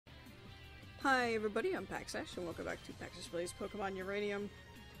Hi everybody, I'm Paxash, and welcome back to Paxash Plays Pokemon Uranium.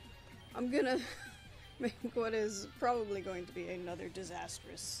 I'm gonna make what is probably going to be another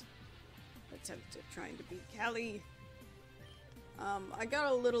disastrous attempt at trying to beat Callie. I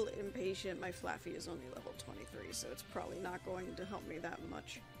got a little impatient. My Flaffy is only level 23, so it's probably not going to help me that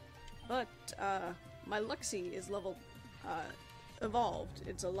much. But, my Luxie is level, evolved.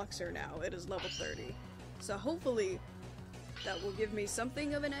 It's a Luxor now. It is level 30. So hopefully that will give me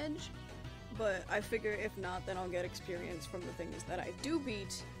something of an edge. But I figure if not, then I'll get experience from the things that I do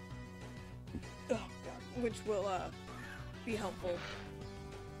beat. Oh god. Which will, be helpful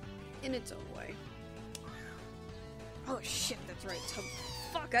in its own way. Oh shit, that's right.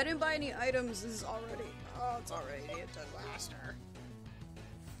 Fuck, I didn't buy any items. This is already... Oh, it's already a disaster.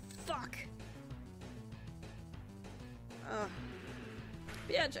 Fuck! But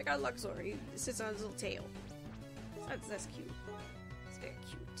yeah, check out Luxor. He sits on his little tail. That's cute. It's very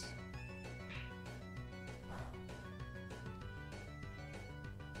cute.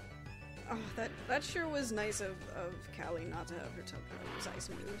 Oh, that sure was nice of Callie not to have her tongue use ice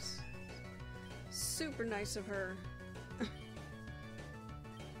moves. Super nice of her.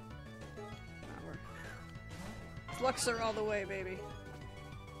 Luxor all the way, baby.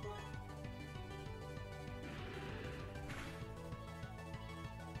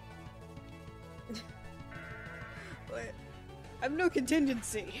 But I have no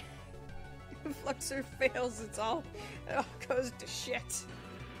contingency. If Luxor fails, it all goes to shit.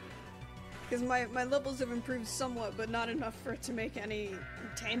 Because my levels have improved somewhat, but not enough for it to make any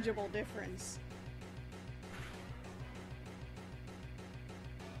tangible difference.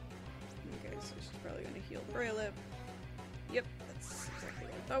 Okay, so she's probably gonna heal Braylip. Yep, that's exactly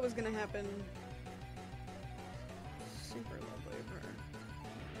what I thought was gonna happen. Super lovely of her.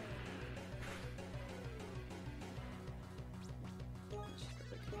 She's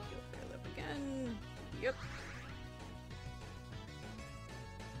probably gonna heal Braylip again. Yep.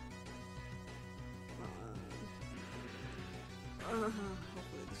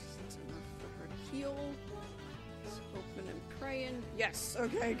 Hopefully this isn't enough for her to heal. Just hoping and praying. Yes,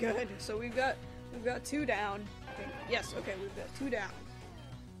 okay, good. So we've got 2 down. Okay. Yes, okay, we've got 2 down.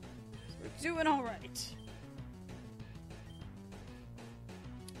 So we're doing alright.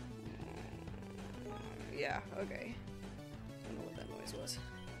 Yeah, okay. I don't know what that noise was.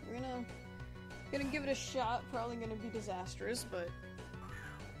 We're gonna give it a shot. Probably gonna be disastrous, but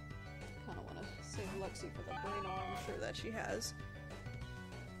kinda wanna save Luxie for the brain arm I'm sure that she has.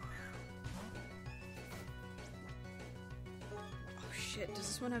 Oh shit, does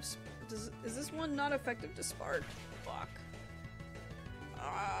this one have is this one not effective to spark? Fuck.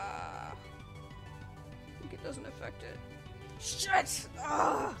 I think it doesn't affect it. Shit!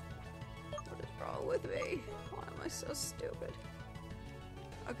 What is wrong with me? Why am I so stupid?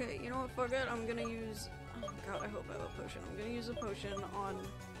 Okay, you know what, fuck it, I'm gonna use... Oh god, I hope I have a potion. I'm gonna use a potion on...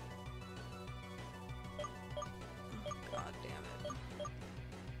 Oh, god damn it.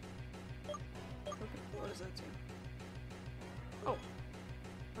 Okay, what does that do? Oh.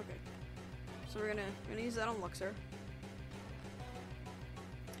 Okay. So we're gonna use that on Luxor.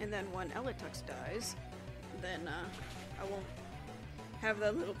 And then when Eletux dies, then I won't have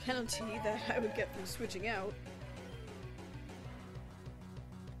that little penalty that I would get from switching out.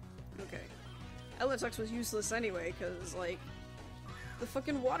 Okay. Eletux was useless anyway, because, like, the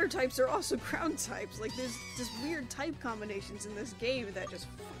fucking water types are also ground types. Like, there's just weird type combinations in this game that just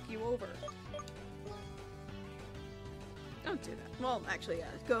fuck you over. Don't do that. Well, actually, yeah,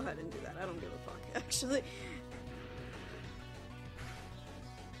 go ahead and do that. I don't give a fuck, actually.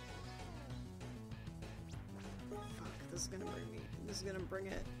 Fuck, this is gonna bring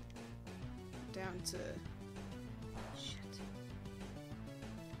it down to... Shit.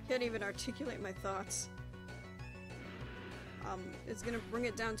 Can't even articulate my thoughts. It's gonna bring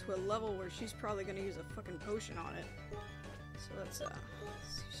it down to a level where she's probably gonna use a fucking potion on it. So let's see,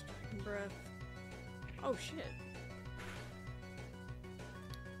 striking breath. Oh shit.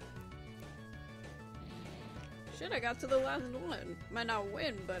 Shit, I got to the last one. Might not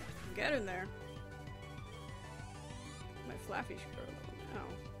win, but get in there. My Flaffy should go to level now.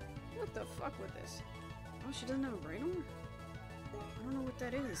 What the fuck with this? Oh, she doesn't have a brain armor? I don't know what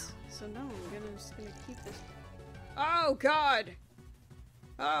that is. So no, I'm just gonna keep this. Oh god!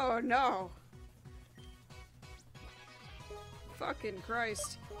 Oh no! Fucking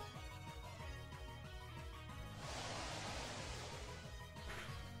Christ.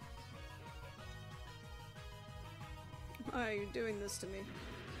 Why are you doing this to me?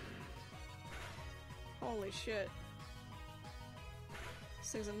 Holy shit.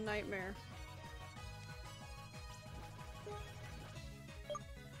 This thing's a nightmare.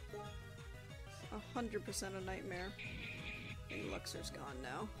 100% a nightmare. I think Luxor's gone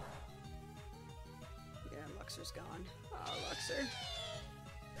now. Yeah, Luxor's gone. Oh, Luxor.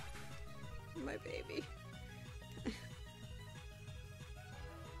 My baby.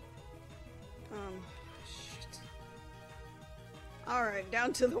 Shit. Alright,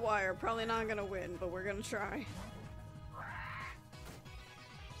 down to the wire. Probably not gonna win, but we're gonna try.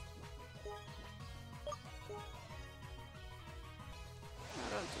 No,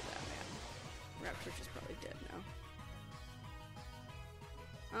 don't do that, man. Raptorch is probably dead now.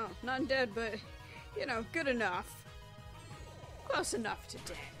 Oh, not dead, but, you know, good enough. Close enough to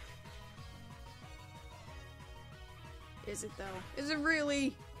dead. Is it, though? Is it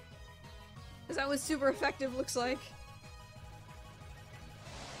really? Is that what super effective looks like?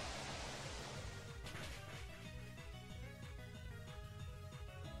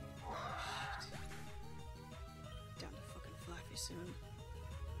 Down to fucking Flaffy soon.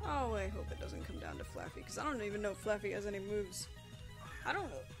 Oh, I hope it doesn't come down to Flaffy, because I don't even know if Flaffy has any moves. I don't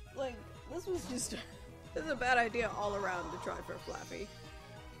know. Like, this was just... this is a bad idea all around to try for Flaffy.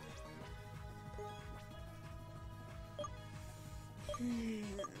 Let's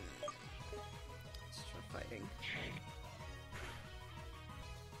try fighting.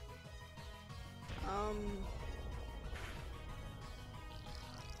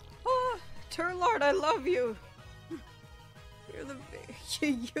 Oh, Turlord, I love you.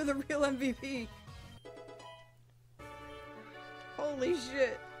 You're the real MVP. Holy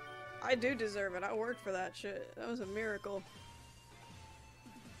shit. I do deserve it. I worked for that shit. That was a miracle.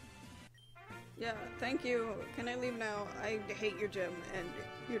 Yeah, thank you. Can I leave now? I hate your gym and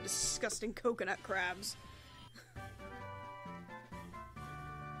your disgusting coconut crabs.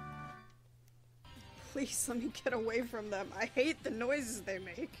 Please let me get away from them. I hate the noises they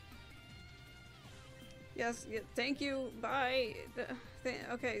make. Yes, yeah, thank you. Bye.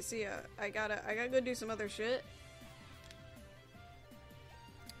 Okay, see ya. I gotta go do some other shit.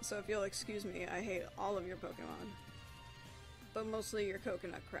 So if you'll excuse me, I hate all of your Pokemon. But mostly your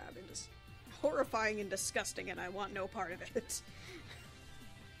coconut crab. It is horrifying and disgusting, and I want no part of it.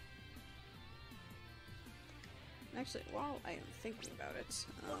 Actually, while I am thinking about it,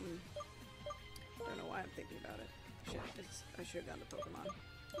 I don't know why I'm thinking about it. Shit, I should have gone to Pokemon.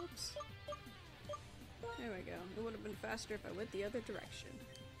 Oops. There we go. It would have been faster if I went the other direction.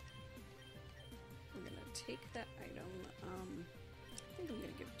 I'm gonna take that item. I think I'm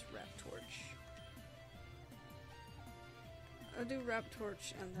gonna give it to Raptorch. I'll do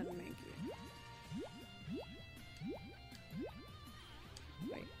Raptorch and then Mankey.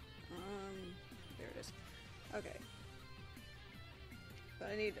 Wait. There it is. Okay. But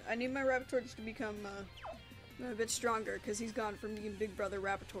I need my Raptorch to become a bit stronger, because he's gone from being Big Brother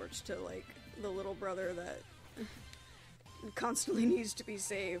Raptorch to like the little brother that constantly needs to be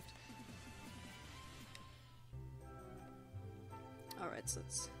saved. Alright, so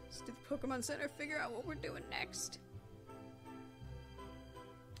let's do the Pokemon Center, figure out what we're doing next.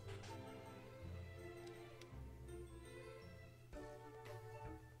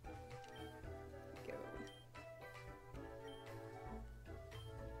 Go.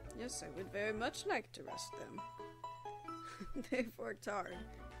 Yes, I would very much like to rest them. They've worked hard.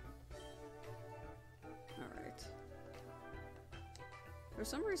 Alright. For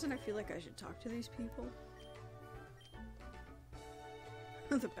some reason I feel like I should talk to these people.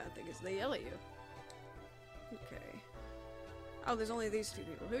 The bad thing is they yell at you. Okay. Oh, there's only these two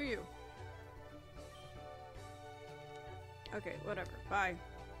people. Who are you? Okay, whatever. Bye.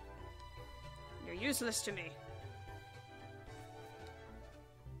 You're useless to me.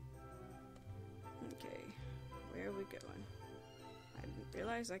 Okay. Where are we going? I didn't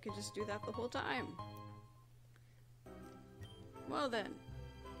realize I could just do that the whole time. Well then.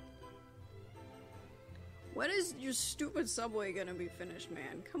 When is your stupid subway gonna be finished,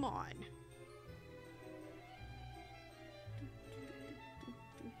 man? Come on.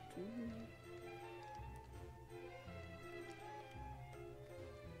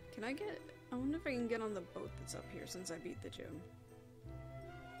 Can I get... I wonder if I can get on the boat that's up here since I beat the gym.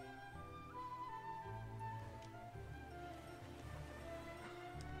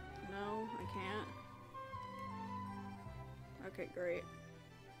 No, I can't. Okay, great.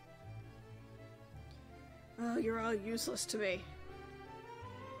 Oh, you're all useless to me.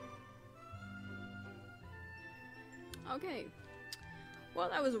 Okay. Well,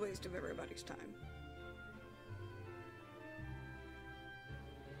 that was a waste of everybody's time.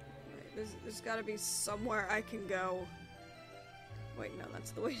 Right, there's gotta be somewhere I can go. Wait, no,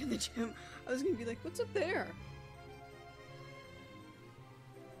 that's the way to the gym. I was gonna be like, what's up there?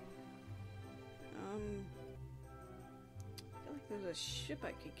 I feel like there's a ship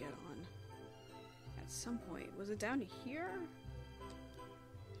I could get on. At some point. Was it down here?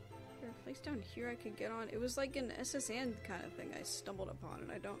 Is there a place down here I could get on? It was like an SSN kind of thing I stumbled upon,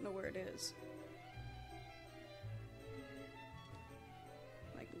 and I don't know where it is.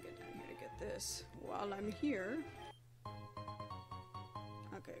 I can get down here to get this while I'm here.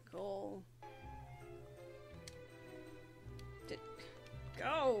 Okay, cool.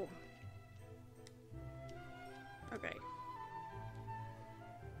 Go! Okay.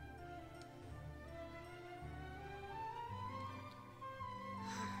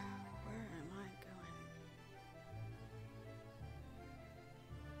 Where am I going?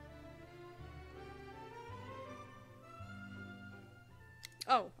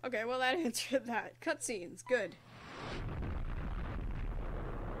 Oh, okay, well that answered that. Cutscenes, good.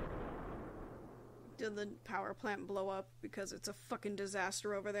 Did the power plant blow up because it's a fucking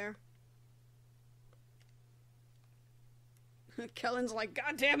disaster over there? Kellen's like,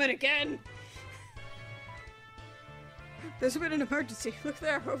 God damn it again! There's been an emergency. Look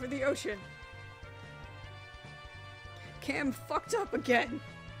there, over the ocean. Cam fucked up again.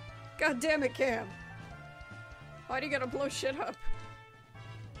 God damn it, Cam. Why do you gotta blow shit up?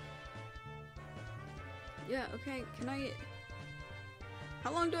 Yeah, okay, can I...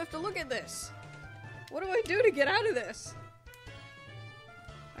 How long do I have to look at this? What do I do to get out of this?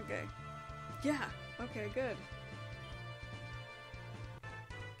 Okay. Yeah, okay, good.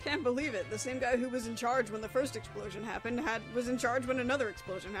 Can't believe it. The same guy who was in charge when the first explosion happened was in charge when another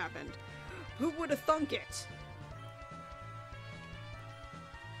explosion happened. Who would have thunk it?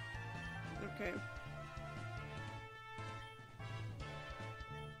 Okay.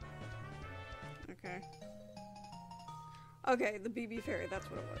 Okay. Okay, the BB Ferry,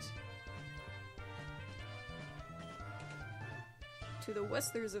 that's what it was. To the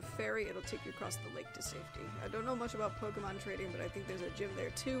west there's a ferry, it'll take you across the lake to safety. I don't know much about Pokemon trading, but I think there's a gym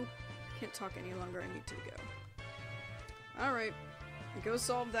there too. Can't talk any longer, I need to go. Alright, go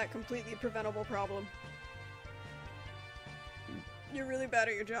solve that completely preventable problem. You're really bad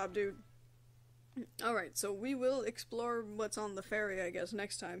at your job, dude. Alright, so we will explore what's on the ferry, I guess,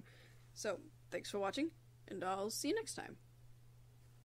 next time. So, thanks for watching, and I'll see you next time.